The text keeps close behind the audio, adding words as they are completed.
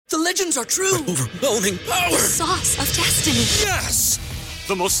The legends are true. Overwhelming power! Sauce of destiny. Yes!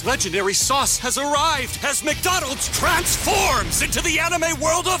 The most legendary sauce has arrived as McDonald's transforms into the anime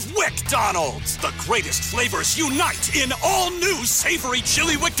world of WickDonald's. The greatest flavors unite in all new savory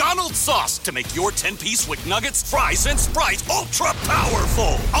chili McDonald's sauce to make your 10-piece Wick Nuggets, fries, and Sprite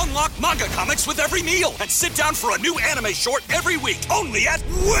ultra-powerful. Unlock manga comics with every meal and sit down for a new anime short every week only at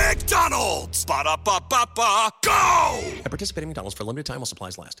WickDonald's. Ba-da-ba-ba-ba, go! At participating McDonald's for a limited time while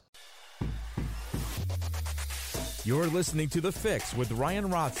supplies last. You're listening to The Fix with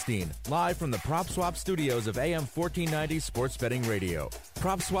Ryan Rothstein, live from the Prop Swap studios of AM 1490 Sports Betting Radio.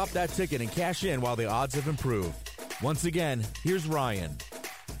 Prop swap that ticket and cash in while the odds have improved. Once again, here's Ryan.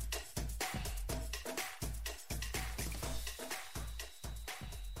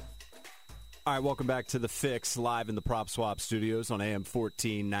 All right, welcome back to The Fix, live in the Prop Swap studios on AM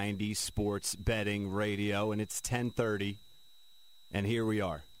 1490 Sports Betting Radio, and it's 10:30, and here we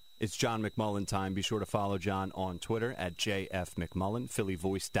are. It's John McMullen time. Be sure to follow John on Twitter at JFMcMullen,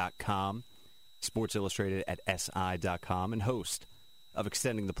 PhillyVoice.com, Sports Illustrated at SI.com, and host of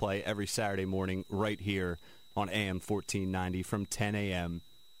Extending the Play every Saturday morning right here on AM 1490 from 10 a.m.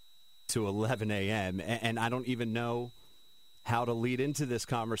 to 11 a.m. And I don't even know how to lead into this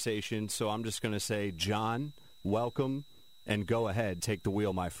conversation, so I'm just going to say, John, welcome, and go ahead, take the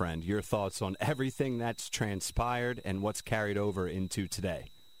wheel, my friend. Your thoughts on everything that's transpired and what's carried over into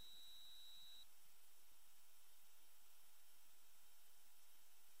today.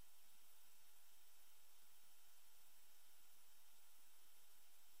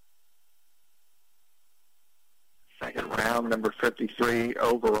 Second round, number 53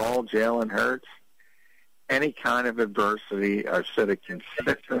 overall, Jalen Hurts. Any kind of adversity, I've said it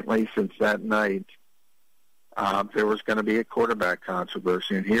consistently since that night, there was going to be a quarterback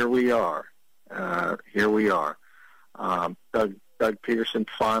controversy, and here we are. Doug Peterson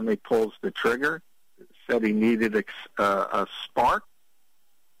finally pulls the trigger, said he needed a spark.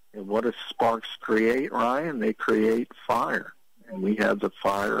 And what does sparks create, Ryan? They create fire. And we have the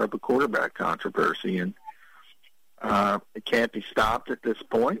fire of a quarterback controversy, and it can't be stopped at this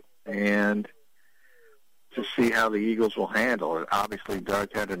point, and to see how the Eagles will handle it. Obviously,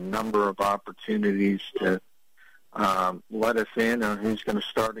 Doug had a number of opportunities to let us in on who's going to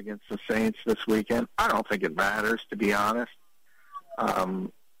start against the Saints this weekend. I don't think it matters, to be honest.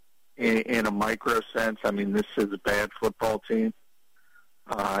 In a micro sense, I mean, this is a bad football team.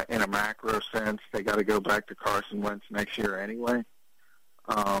 In a macro sense, they got to go back to Carson Wentz next year anyway.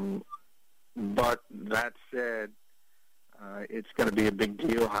 But that said, it's going to be a big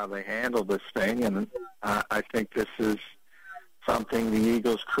deal how they handle this thing, and I think this is something the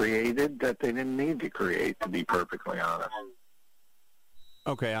Eagles created that they didn't need to create, to be perfectly honest.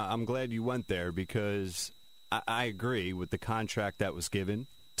 Okay, I'm glad you went there because I agree with the contract that was given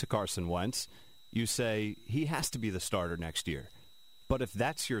to Carson Wentz. You say he has to be the starter next year. But if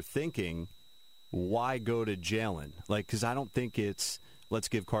that's your thinking, why go to Jalen? Because I don't think it's, let's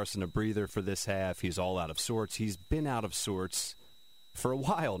give Carson a breather for this half. He's all out of sorts. He's been out of sorts for a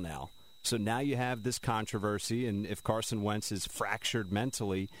while now. So now you have this controversy, and if Carson Wentz is fractured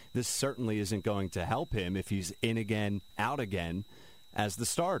mentally, this certainly isn't going to help him if he's in again, out again as the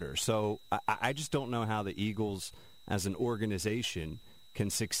starter. So I just don't know how the Eagles as an organization can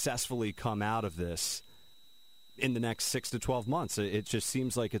successfully come out of this in the next 6 to 12 months. It just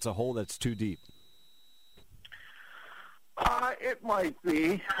seems like it's a hole that's too deep. It might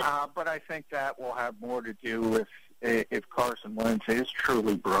be, but I think that will have more to do with if Carson Wentz is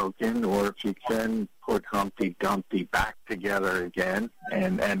truly broken, or if you can put Humpty Dumpty back together again,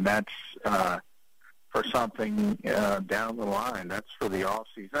 and that's for something down the line. That's for the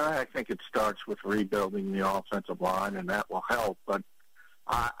offseason. I think it starts with rebuilding the offensive line, and that will help. But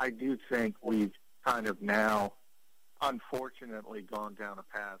I do think we've kind of now, unfortunately, gone down a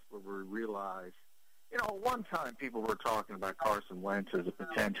path where we realize, one time people were talking about Carson Wentz as a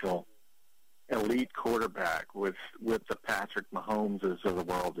potential elite quarterback with the Patrick Mahomeses of the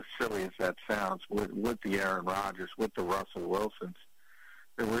world, as silly as that sounds, with the Aaron Rodgers, with the Russell Wilsons.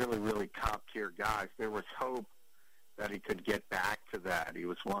 They're really, really top-tier guys. There was hope that he could get back to that. He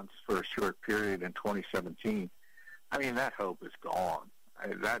was once for a short period in 2017. I mean, that hope is gone.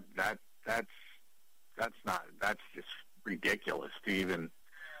 That's just ridiculous to even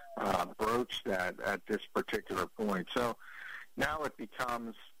broach that at this particular point. So now it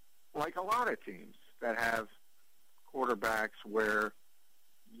becomes like a lot of teams that have quarterbacks where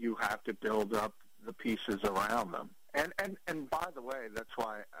you have to build up the pieces around them. And by the way, that's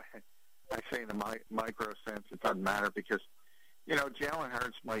why I say in the micro sense it doesn't matter, because, Jalen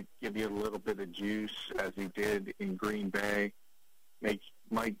Hurts might give you a little bit of juice, as he did in Green Bay, make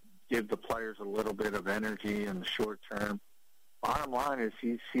might give the players a little bit of energy in the short term. Bottom line is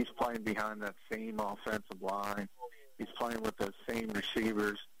he's playing behind that same offensive line. He's playing with those same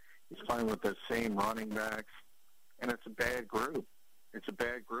receivers. He's playing with those same running backs. And it's a bad group. It's a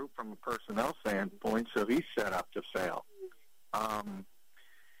bad group from a personnel standpoint, so he's set up to fail. And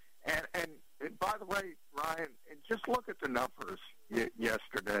by the way, Ryan, just look at the numbers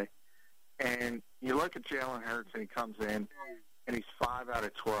yesterday. And you look at Jalen Hurts, and he comes in, and he's 5 out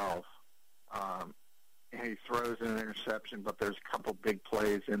of 12. And he throws an interception, but there's a couple big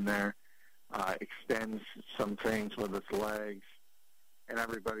plays in there. Extends some things with his legs. And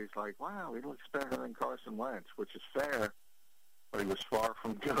everybody's like, wow, he looks better than Carson Wentz, which is fair, but he was far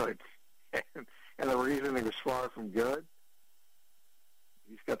from good. And the reason he was far from good,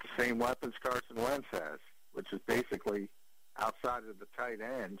 he's got the same weapons Carson Wentz has, which is basically outside of the tight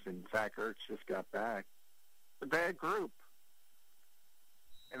ends, and Zach Ertz just got back. It's a bad group.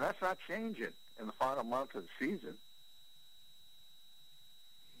 And that's not changing in the final month of the season.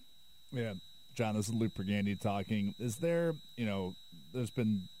 Yeah. John, this is Luke Pergandy talking. Is there, there's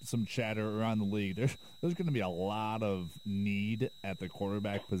been some chatter around the league. There's going to be a lot of need at the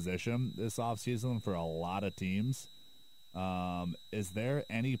quarterback position this offseason for a lot of teams. Is there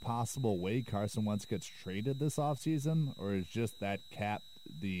any possible way Carson Wentz gets traded this offseason, or is just that cap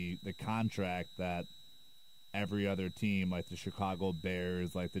the contract that every other team, like the Chicago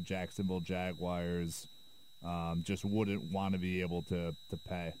Bears, like the Jacksonville Jaguars, just wouldn't want to be able to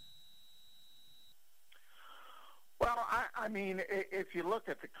pay? Well, I mean, if you look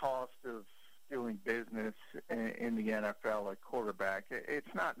at the cost of doing business in the NFL at quarterback, it's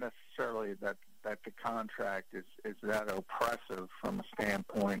not necessarily that the contract is that oppressive from a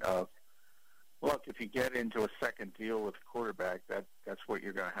standpoint of, look, if you get into a second deal with a quarterback, that's what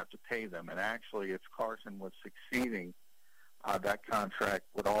you're going to have to pay them. And actually, if Carson was succeeding, that contract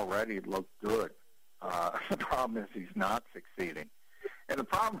would already look good. The problem is he's not succeeding. And the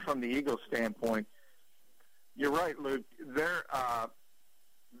problem from the Eagles' standpoint, you're right, Luke.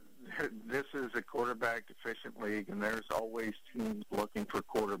 This is a quarterback-deficient league, and there's always teams looking for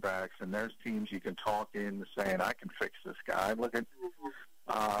quarterbacks, and there's teams you can talk into saying, I can fix this guy. Look at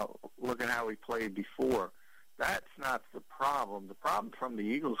how he played before. That's not the problem. The problem from the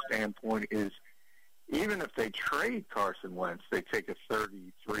Eagles' standpoint is even if they trade Carson Wentz, they take a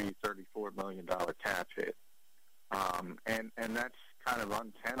 $34 million cap hit. And that's kind of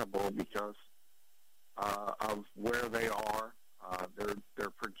untenable because of where they are. They're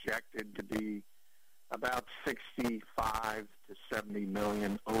projected to be about 65 to 70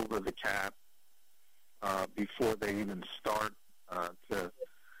 million over the cap before they even start to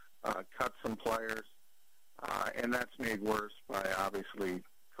cut some players, and that's made worse by obviously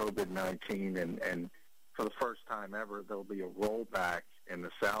COVID-19. And for the first time ever, there'll be a rollback in the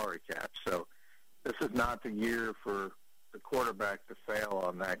salary cap. So this is not the year for the quarterback to fail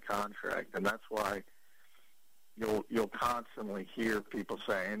on that contract, and that's why you'll constantly hear people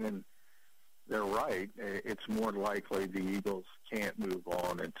saying, and they're right, it's more likely the Eagles can't move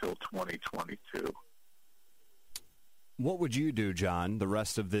on until 2022. What would you do, John, the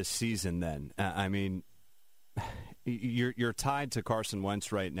rest of this season then? I mean, you're tied to Carson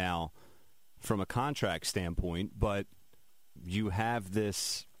Wentz right now from a contract standpoint, but you have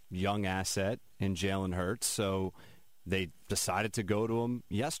this young asset in Jalen Hurts, so they decided to go to him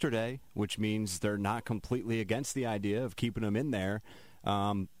yesterday, which means they're not completely against the idea of keeping him in there.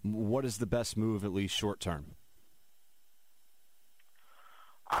 What is the best move, at least short term?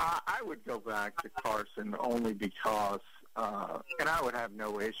 I would go back to Carson only because, and I would have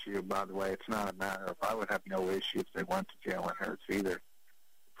no issue, by the way, it's not a matter of I would have no issue if they went to Jalen Hurts either.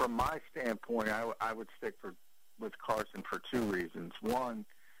 From my standpoint, I would stick with Carson for two reasons. One,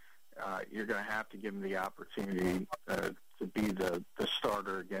 you're going to have to give him the opportunity to be the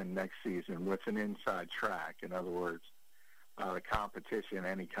starter again next season with an inside track. In other words, the competition,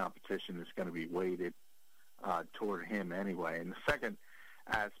 any competition is going to be weighted toward him anyway. And the second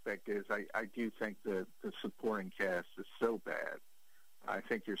aspect is I do think the supporting cast is so bad. I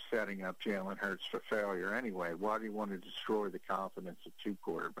think you're setting up Jalen Hurts for failure anyway. Why do you want to destroy the confidence of two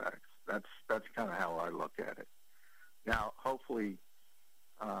quarterbacks? That's kind of how I look at it. Now, hopefully,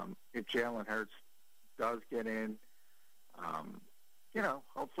 if Jalen Hurts does get in,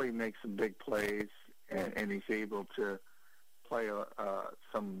 hopefully he makes some big plays and he's able to play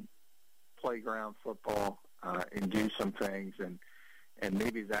some playground football and do some things, and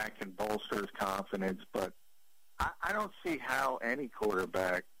maybe that can bolster his confidence. But I don't see how any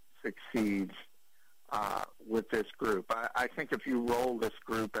quarterback succeeds with this group. I think if you roll this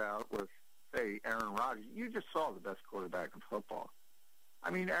group out with, say, Aaron Rodgers, you just saw the best quarterback in football. I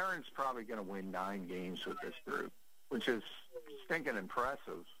mean, Aaron's probably going to win 9 games with this group, which is stinking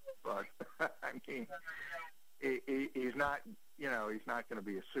impressive. But, I mean, he's not, he's not going to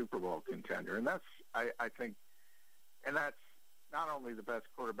be a Super Bowl contender. And that's, I think, and that's not only the best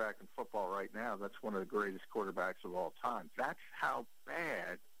quarterback in football right now, that's one of the greatest quarterbacks of all time. That's how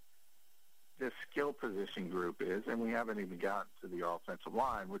bad this skill position group is, and we haven't even gotten to the offensive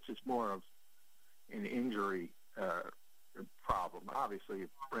line, which is more of an injury problem. Obviously, if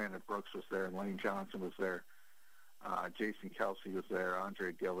Brandon Brooks was there and Lane Johnson was there, Jason Kelsey was there,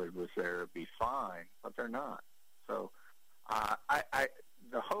 Andre Dillard was there, it'd be fine, but they're not. So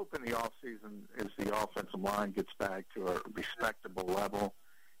the hope in the offseason is the offensive line gets back to a respectable level,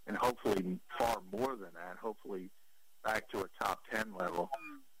 and hopefully far more than that, hopefully back to a top 10 level.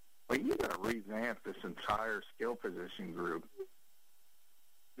 But you got to revamp this entire skill position group,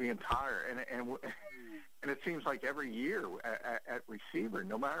 the entire, and it seems like every year at receiver,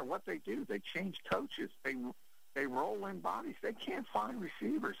 no matter what they do, they change coaches, they roll in bodies, they can't find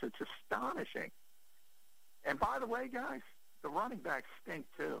receivers. It's astonishing. And by the way, guys, the running backs stink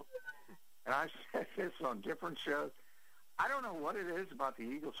too. And I've said this on different shows. I don't know what it is about the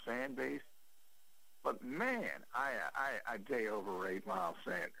Eagles fan base, but man, they overrate Miles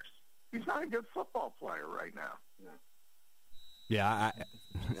Sanders. He's not a good football player right now. Yeah,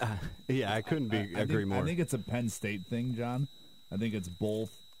 I couldn't agree more. I think it's a Penn State thing, John. I think it's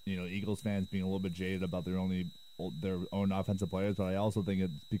both, Eagles fans being a little bit jaded about their own offensive players, but I also think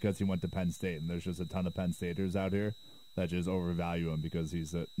it's because he went to Penn State, and there's just a ton of Penn Staters out here that just overvalue him because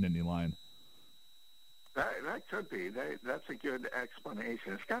he's a Nittany Lion. That could be. That's a good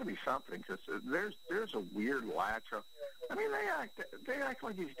explanation. It's got to be something because there's a weird latch up. I mean, they act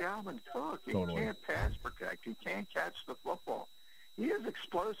like he's Dalvin Cook. He can't pass protect. He can't catch the football. He is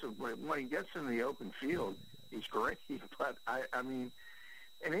explosive when he gets in the open field. He's great, but I mean,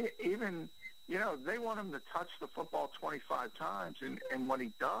 and even they want him to touch the football 25 times, and when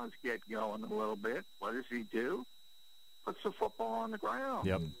he does get going a little bit, what does he do? Puts the football on the ground.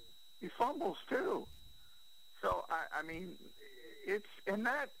 Yep. He fumbles too. So I mean, it's and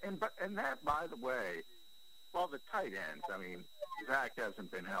that by the way, well, the tight ends. I mean, Zach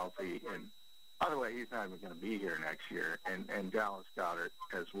hasn't been healthy, and by the way, he's not even going to be here next year, and Dallas Goedert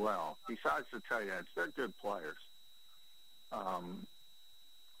as well. Besides the tight ends, they're good players.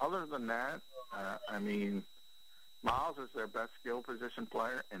 Other than that, I mean, Miles is their best skill position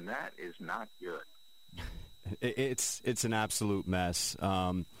player, and that is not good. It's an absolute mess.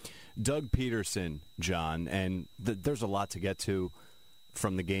 Doug Peterson, John, and there's a lot to get to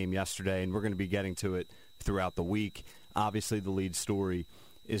from the game yesterday, and we're going to be getting to it throughout the week. Obviously, the lead story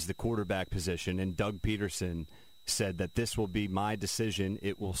is the quarterback position, and Doug Peterson said that this will be my decision.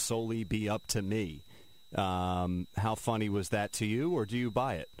 It will solely be up to me. How funny was that to you, or do you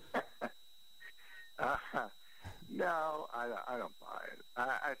buy it? No, I don't buy it.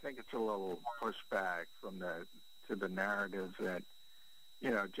 I think it's a little pushback to the narrative that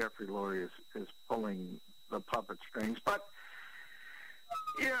Jeffrey Lurie is pulling the puppet strings, but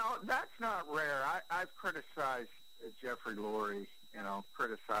that's not rare. I've criticized Jeffrey Lurie,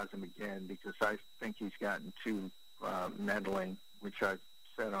 criticize him again because I think he's gotten too meddling, which I've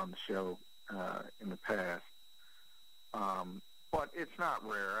said on the show in the past. But it's not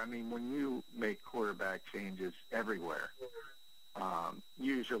rare. I mean, when you make quarterback changes everywhere,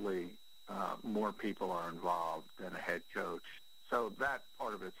 usually more people are involved than a head coach. So that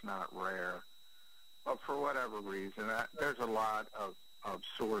part of it's not rare. But for whatever reason, there's a lot of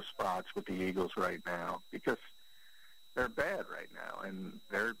sore spots with the Eagles right now because they're bad right now, and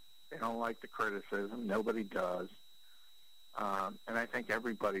they don't like the criticism. Nobody does. And I think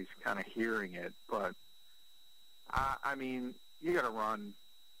everybody's kind of hearing it. But, I mean, you got to run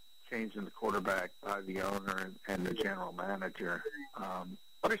changing the quarterback by the owner and the general manager.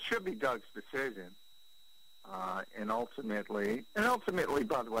 But it should be Doug's decision. And ultimately,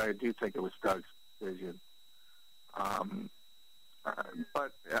 by the way, I do think it was Doug's decision.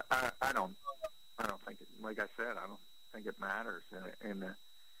 But I don't think it, like I said, I don't think it matters in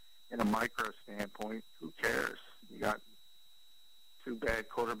a micro standpoint. Who cares? You got two bad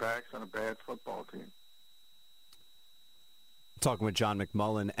quarterbacks on a bad football team. Talking with John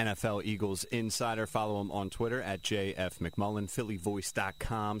McMullen, NFL Eagles insider. Follow him on Twitter at JF McMullen,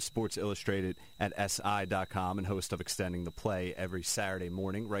 PhillyVoice.com, Sports Illustrated at SI.com, and host of Extending the Play every Saturday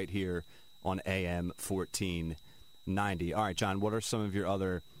morning right here on AM 1490. All right, John, what are some of your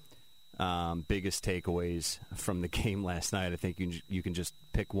other biggest takeaways from the game last night? I think you can just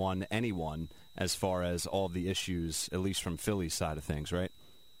pick one, anyone, as far as all the issues, at least from Philly's side of things, right?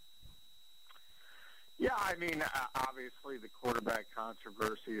 Yeah, Yeah, I mean, obviously the quarterback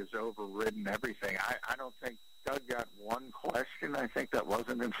controversy has overridden everything. I don't think Doug got one question, I think, that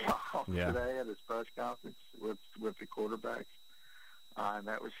wasn't involved today at his press conference with the quarterbacks. And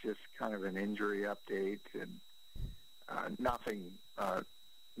that was just kind of an injury update, and nothing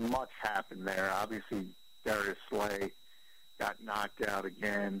much happened there. Obviously, Darius Slay got knocked out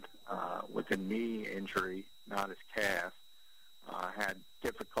again with a knee injury, not his calf. Had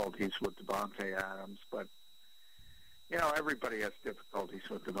difficulties with Devontae Adams, but, everybody has difficulties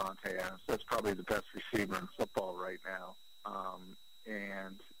with Devontae Adams. That's probably the best receiver in football right now.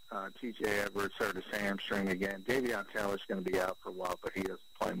 And T.J. Edwards hurt his hamstring again. Davion Taylor's going to be out for a while, but he doesn't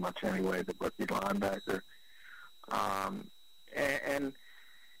play much anyway, the rookie linebacker.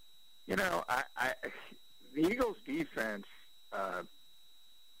 The Eagles' defense, for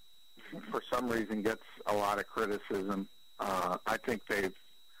some reason, gets a lot of criticism. I think they've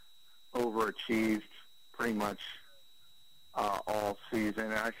overachieved pretty much all season.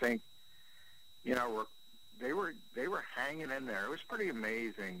 And I think, they were hanging in there. It was pretty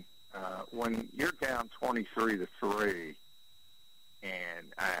amazing when you're down 23-3,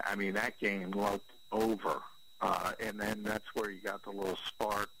 and I mean that game looked over. And then that's where you got the little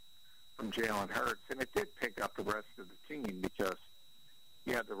spark from Jalen Hurts, and it did pick up the rest of the team because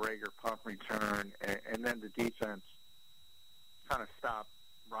you had the Rager punt return, and then the defense kind of stopped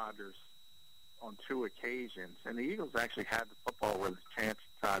Rodgers on two occasions. And the Eagles actually had the football with a chance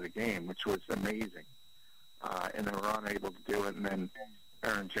to tie the game, which was amazing. And they were unable to do it, and then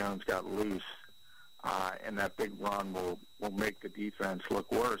Aaron Jones got loose, and that big run will make the defense look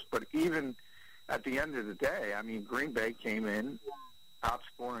worse. But even at the end of the day, I mean, Green Bay came in,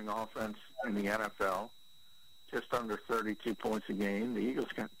 top-scoring offense in the NFL, just under 32 points a game. The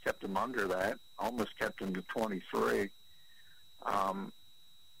Eagles kept them under that, almost kept them to 23.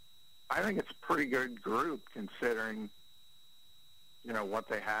 I think it's a pretty good group considering, what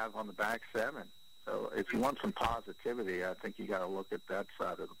they have on the back seven. So if you want some positivity, I think you got to look at that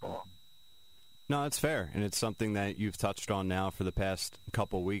side of the ball. No, it's fair, and it's something that you've touched on now for the past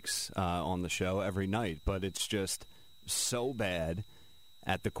couple weeks on the show every night, but it's just so bad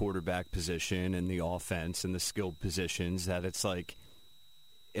at the quarterback position and the offense and the skilled positions that it's like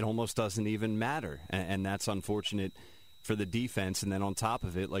it almost doesn't even matter, and that's unfortunate for the defense. And then on top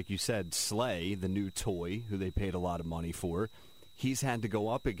of it, like you said, Slay, the new toy, who they paid a lot of money for, he's had to go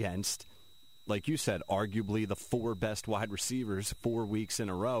up against, like you said, arguably the four best wide receivers 4 weeks in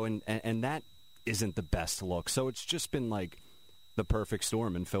a row, and that isn't the best look. So it's just been like the perfect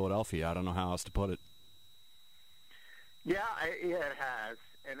storm in Philadelphia. I don't know how else to put it. Yeah, it has.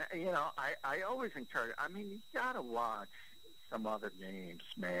 And, I always encourage, you got to watch some other games,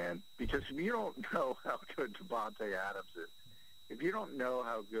 man, because if you don't know how good Devontae Adams is, if you don't know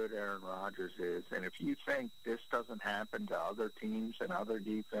how good Aaron Rodgers is, and if you think this doesn't happen to other teams and other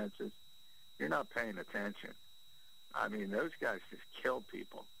defenses, you're not paying attention. I mean, those guys just kill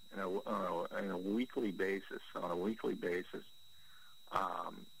people on a weekly basis,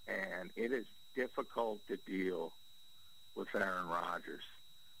 and it is difficult to deal with Aaron Rodgers.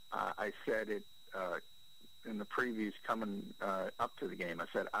 I said it in the previews coming up to the game. I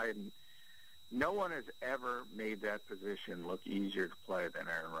said, no one has ever made that position look easier to play than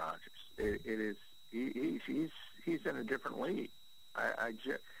Aaron Rodgers. He's in a different league.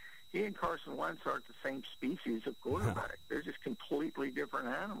 He and Carson Wentz aren't the same species of quarterback. They're just completely different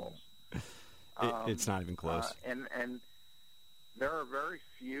animals. It's not even close. And there are very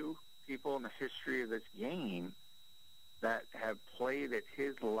few people in the history of this game that have played at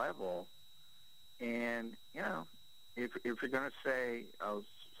his level. And, if you're going to say,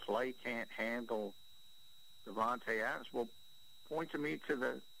 Slay can't handle Devontae Adams, well, point to me to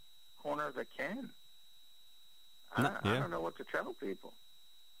the corner that can. I don't know what to tell people.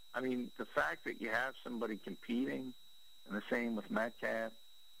 I mean, the fact that you have somebody competing, and the same with Metcalf,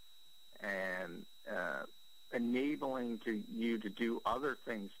 and enabling you to do other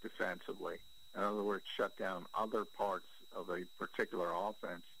things defensively, in other words, shut down other parts of a particular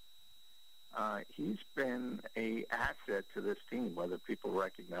offense, he's been an asset to this team, whether people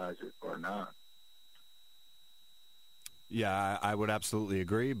recognize it or not. Yeah, I would absolutely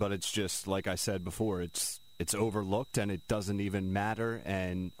agree, but it's just, like I said before, it's overlooked and it doesn't even matter.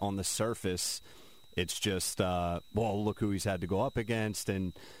 And on the surface, it's just, look who he's had to go up against,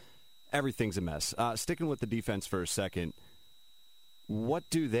 and everything's a mess. Sticking with the defense for a second, what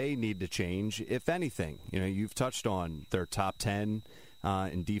do they need to change, if anything? You've touched on their top 10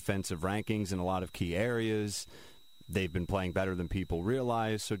 in defensive rankings in a lot of key areas. They've been playing better than people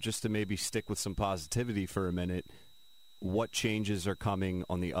realize. So just to maybe stick with some positivity for a minute, what changes are coming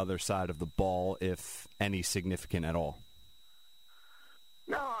on the other side of the ball, if any significant at all?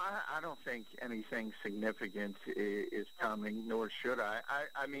 No, I don't think anything significant is coming, nor should I.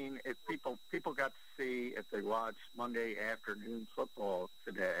 I mean, if people got to see, if they watched Monday afternoon football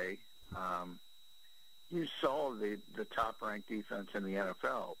today, you saw the top-ranked defense in the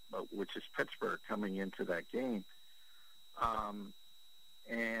NFL, which is Pittsburgh, coming into that game.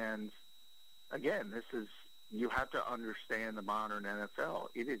 And, again, you have to understand the modern NFL.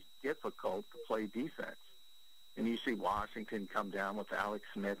 It is difficult to play defense. And you see Washington come down with Alex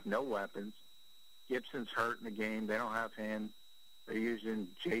Smith, no weapons. Gibson's hurt in the game. They don't have him. They're using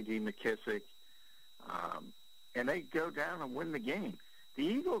J.D. McKissick. And they go down and win the game. The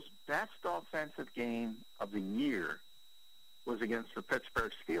Eagles' best offensive game of the year was against the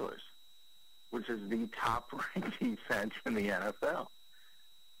Pittsburgh Steelers, which is the top-ranked defense in the NFL.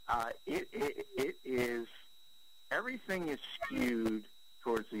 It is – everything is skewed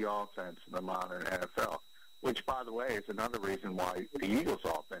towards the offense in the modern NFL, which, by the way, is another reason why the Eagles'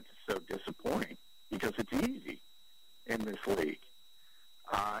 offense is so disappointing, because it's easy in this league.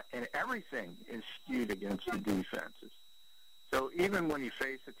 And everything is skewed against the defenses. So even when you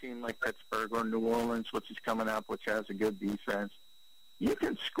face a team like Pittsburgh or New Orleans, which is coming up, which has a good defense, you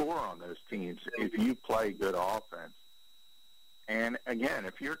can score on those teams if you play good offense. And, again,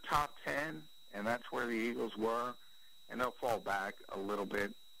 if you're top 10, and that's where the Eagles were, and they'll fall back a little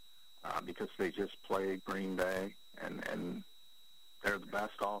bit because they just played Green Bay, and they're the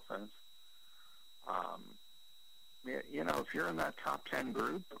best offense. If you're in that top 10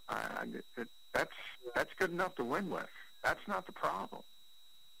 group, that's good enough to win with. That's not the problem.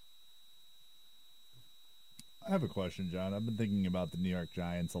 I have a question, John. I've been thinking about the New York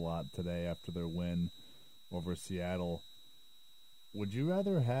Giants a lot today after their win over Seattle. Would you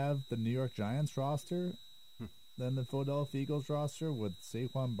rather have the New York Giants roster than the Philadelphia Eagles roster with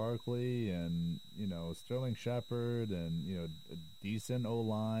Saquon Barkley and, Sterling Shepard and, a decent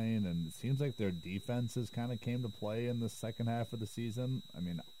O-line? And it seems like their defenses kind of came to play in the second half of the season. I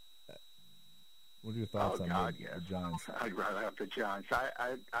mean, what are your thoughts on the Giants? I'd rather have the Giants.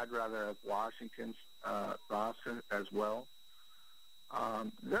 I'd rather have Washington's roster as well.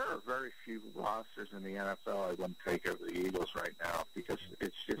 There are very few rosters in the NFL I wouldn't take over the Eagles right now, because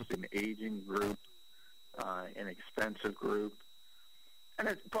it's just an aging group, an expensive group.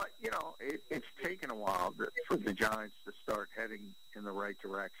 But it's taken a while for the Giants to start heading in the right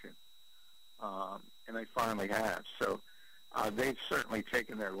direction. And they finally have. So they've certainly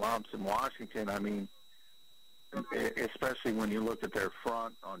taken their lumps in Washington. I mean, especially when you look at their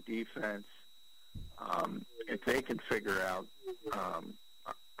front on defense, if they can figure out,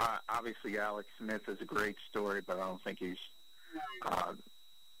 obviously Alex Smith is a great story, but I don't think he's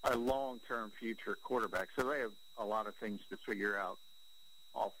a long-term future quarterback. So they have a lot of things to figure out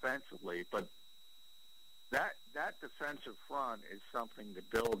offensively, but that defensive front is something to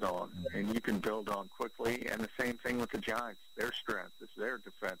build on, and you can build on quickly. And the same thing with the Giants. Their strength is their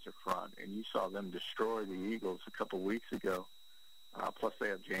defensive front, and you saw them destroy the Eagles a couple weeks ago. Plus they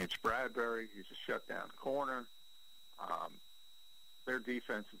have James Bradbury, who's a shutdown corner. Their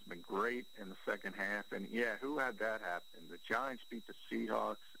defense has been great in the second half. And, who had that happen? The Giants beat the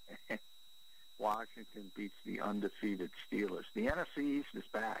Seahawks, and Washington beats the undefeated Steelers. The NFC East is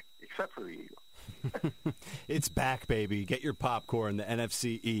back, except for the Eagles. It's back, baby. Get your popcorn. The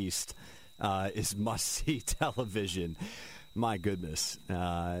NFC East is must-see television. My goodness.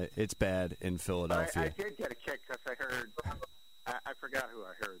 It's bad in Philadelphia. I did get a kick because I heard – I forgot who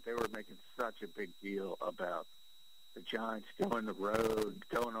I heard. They were making such a big deal about the Giants going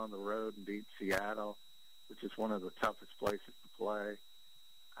on the road and beat Seattle, which is one of the toughest places to play.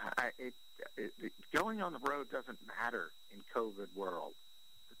 Going on the road doesn't matter in COVID world.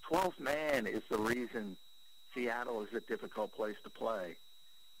 The 12th man is the reason Seattle is a difficult place to play.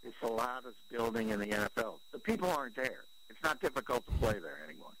 It's the loudest building in the NFL. The people aren't there. It's not difficult to play there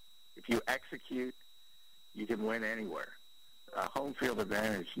anymore. If you execute, you can win anywhere. Home field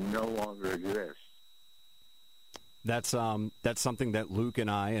advantage no longer exists. That's something that Luke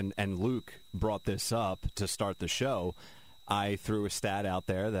and I, and Luke brought this up to start the show. I threw a stat out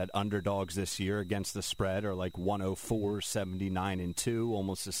there that underdogs this year against the spread are like 104, 79-2,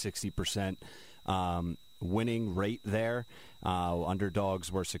 almost a 60% winning rate there. Underdogs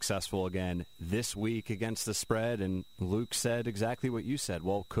were successful again this week against the spread, and Luke said exactly what you said.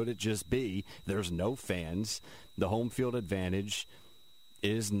 Well, could it just be there's no fans? The home field advantage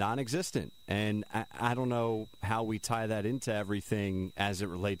is non-existent. And I don't know how we tie that into everything as it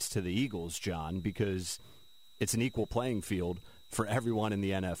relates to the Eagles, John, because it's an equal playing field for everyone in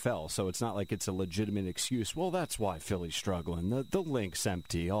the NFL. So it's not like it's a legitimate excuse. Well, that's why Philly's struggling. The link's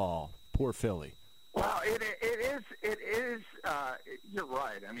empty. Oh, poor Philly. Well, it is. You're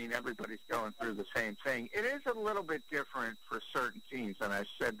right. I mean, everybody's going through the same thing. It is a little bit different for certain teams, and I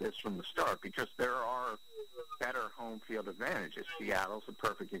said this from the start, because there are better home field advantages. Seattle's a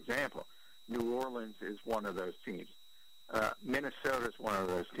perfect example. New Orleans is one of those teams. Minnesota is one of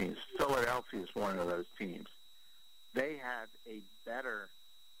those teams. Philadelphia is one of those teams. They have a better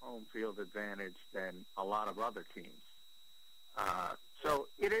home field advantage than a lot of other teams. So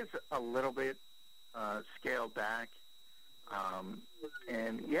it is a little bit scaled back.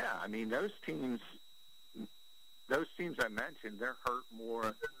 And, yeah, I mean, those teams I mentioned, they're hurt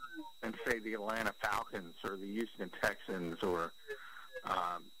more than, say, the Atlanta Falcons or the Houston Texans or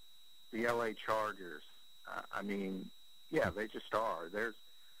the L.A. Chargers. I mean, yeah, they just are. There's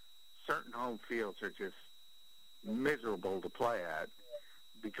certain home fields are just miserable to play at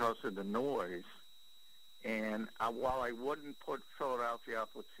because of the noise. And while I wouldn't put Philadelphia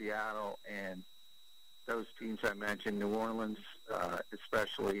up with Seattle and those teams I mentioned, New Orleans,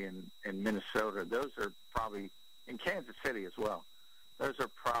 especially in Minnesota, those are probably, in Kansas City as well, those are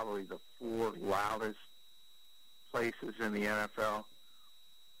probably the four loudest places in the NFL.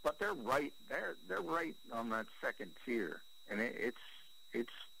 But they're right on that second tier, and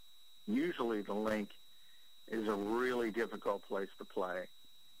it's usually the link is a really difficult place to play.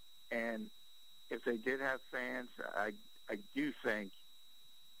 And if they did have fans, I do think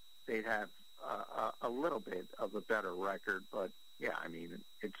they'd have a little bit of a better record. But, yeah, I mean,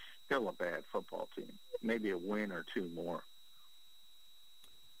 it's still a bad football team. Maybe a win or two more.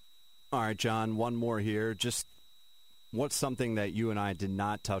 All right, John, one more here. Just what's something that you and I did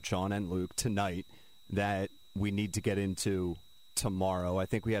not touch on, and Luke, tonight, that we need to get into tomorrow? I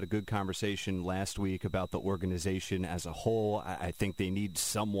think we had a good conversation last week about the organization as a whole. I think they need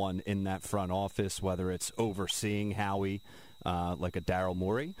someone in that front office, whether it's overseeing Howie, like a Daryl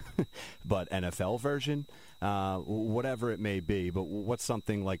Morey, but NFL version, whatever it may be. But what's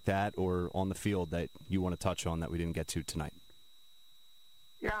something like that or on the field that you want to touch on that we didn't get to tonight?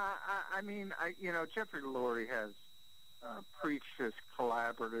 Yeah, I mean, Jeffrey Lurie has preached this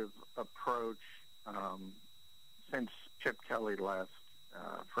collaborative approach since Chip Kelly left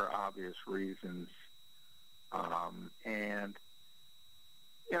for obvious reasons. And,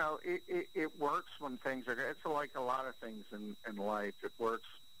 it works when things are – it's like a lot of things in life. It works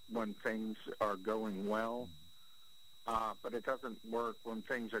when things are going well, but it doesn't work when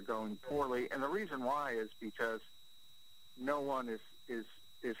things are going poorly. And the reason why is because no one is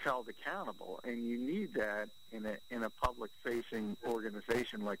held accountable, and you need that in a public-facing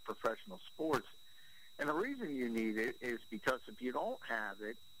organization like professional sports. And the reason you need it is because if you don't have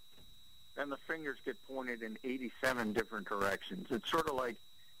it, then the fingers get pointed in 87 different directions. It's sort of like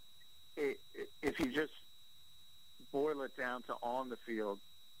if you just boil it down to on the field,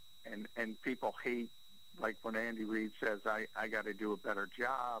 and people hate, like when Andy Reid says, I got to do a better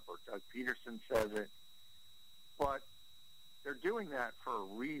job, or Doug Peterson says it. But they're doing that for a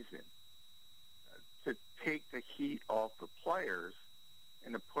reason, to take the heat off the players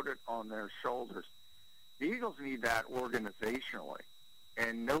and to put it on their shoulders. The Eagles need that organizationally,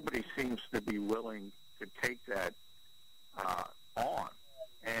 and nobody seems to be willing to take that on.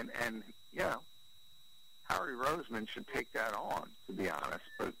 And Howie Roseman should take that on, to be honest,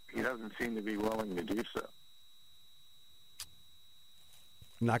 but he doesn't seem to be willing to do so.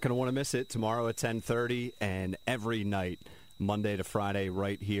 Not going to want to miss it tomorrow at 10:30 and every night, Monday to Friday,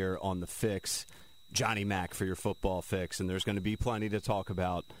 right here on The Fix. Johnny Mack for your football fix, and there's going to be plenty to talk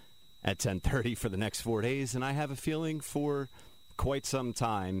about at 10:30 for the next 4 days, and I have a feeling for quite some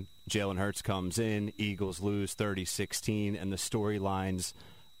time, Jalen Hurts comes in, Eagles lose 30-16, and the storylines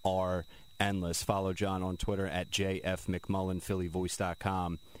are endless. Follow John on Twitter at JFMcMullen,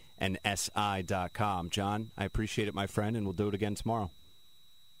 PhillyVoice.com, and SI.com. John, I appreciate it, my friend, and we'll do it again tomorrow.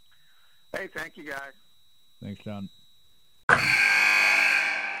 Hey, thank you, guys. Thanks, John.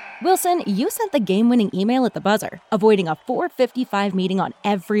 Wilson, you sent the game-winning email at the buzzer, avoiding a 4:55 meeting on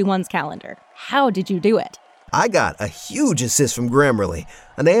everyone's calendar. How did you do it? I got a huge assist from Grammarly,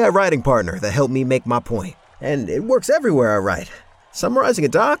 an AI writing partner that helped me make my point. And it works everywhere I write. Summarizing a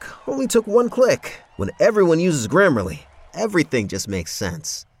doc only took one click. When everyone uses Grammarly, everything just makes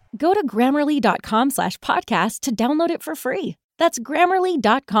sense. Go to Grammarly.com/podcast to download it for free. That's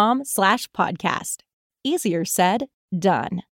Grammarly.com/podcast. Easier said, done.